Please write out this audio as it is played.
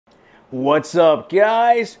What's up,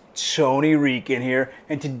 guys? Tony Rican here,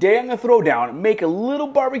 and today I'm going to throw down and make a little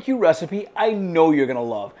barbecue recipe I know you're going to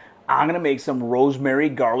love. I'm going to make some rosemary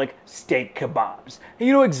garlic steak kebabs. And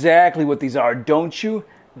you know exactly what these are, don't you?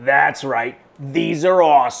 That's right, these are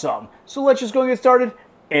awesome. So let's just go and get started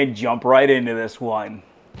and jump right into this one.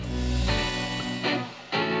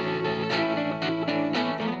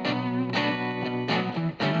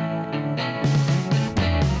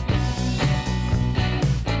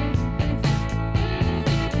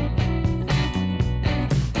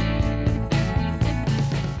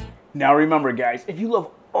 Now remember, guys, if you love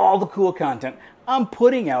all the cool content I'm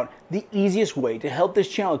putting out, the easiest way to help this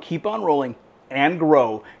channel keep on rolling and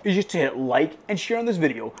grow is just to hit like and share on this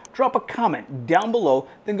video, drop a comment down below,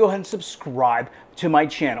 then go ahead and subscribe to my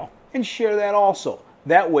channel and share that also.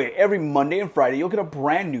 That way, every Monday and Friday, you'll get a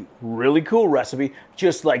brand new, really cool recipe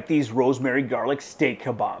just like these rosemary garlic steak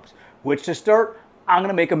kebabs. Which to start, I'm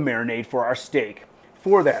gonna make a marinade for our steak.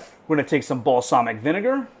 For that, we're gonna take some balsamic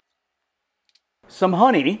vinegar, some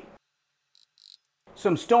honey,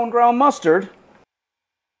 some stone ground mustard.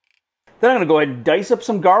 Then I'm going to go ahead and dice up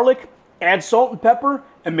some garlic, add salt and pepper,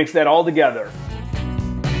 and mix that all together.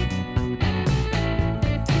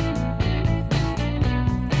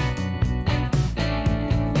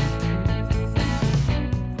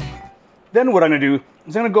 Then what I'm going to do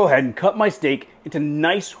is I'm going to go ahead and cut my steak into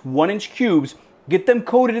nice 1-inch cubes, get them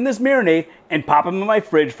coated in this marinade, and pop them in my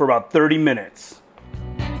fridge for about 30 minutes.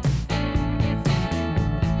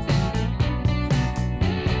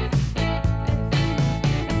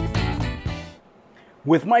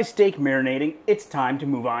 With my steak marinating, it's time to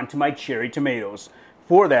move on to my cherry tomatoes.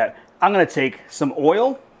 For that, I'm going to take some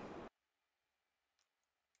oil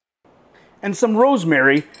and some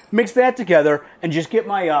rosemary, mix that together, and just get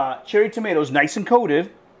my cherry tomatoes nice and coated.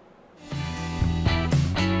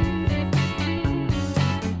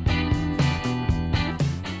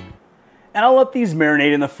 And I'll let these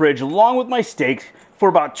marinate in the fridge along with my steak for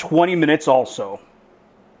about 20 minutes also.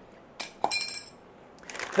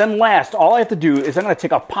 Then last, all I have to do is I'm going to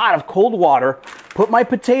take a pot of cold water, put my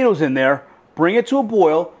potatoes in there, bring it to a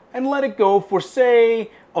boil, and let it go for, say,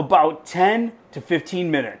 about 10 to 15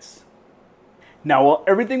 minutes. Now, while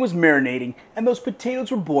everything was marinating and those potatoes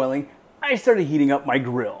were boiling, I started heating up my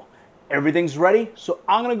grill. Everything's ready, so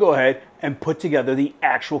I'm going to go ahead and put together the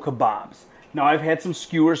actual kebabs. Now, I've had some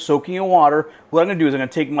skewers soaking in water. What I'm going to do is I'm going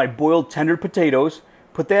to take my boiled tender potatoes,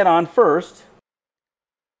 put that on first,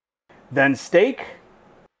 then steak,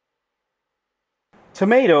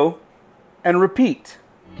 tomato, and repeat.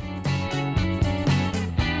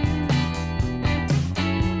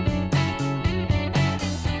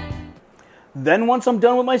 Then once I'm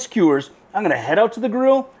done with my skewers, I'm going to head out to the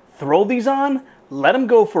grill, throw these on, let them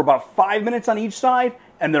go for about 5 minutes on each side,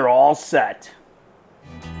 and they're all set.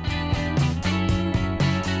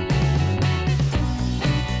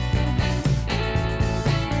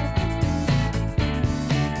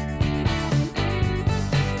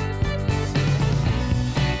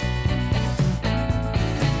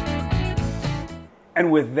 And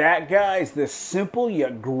with that, guys, this simple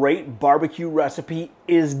yet great barbecue recipe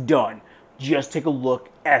is done. Just take a look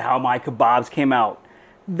at how my kebabs came out.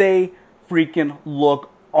 They freaking look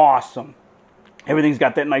awesome. Everything's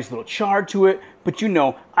got that nice little char to it, but you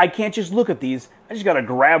know, I can't just look at these. I just gotta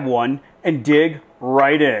grab one and dig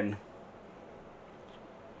right in.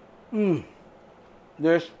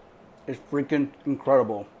 This is freaking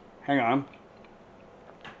incredible. Hang on.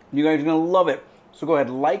 You guys are gonna love it. So go ahead,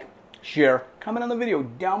 like, share, comment on the video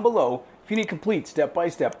down below. If you need complete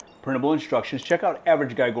step-by-step printable instructions, check out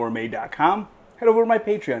AverageGuyGourmet.com. Head over to my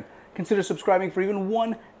Patreon. Consider subscribing for even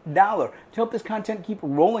 $1 to help this content keep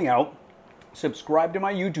rolling out. Subscribe to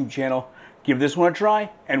my YouTube channel. Give this one a try,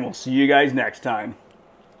 and we'll see you guys next time.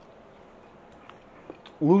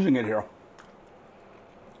 Losing it here.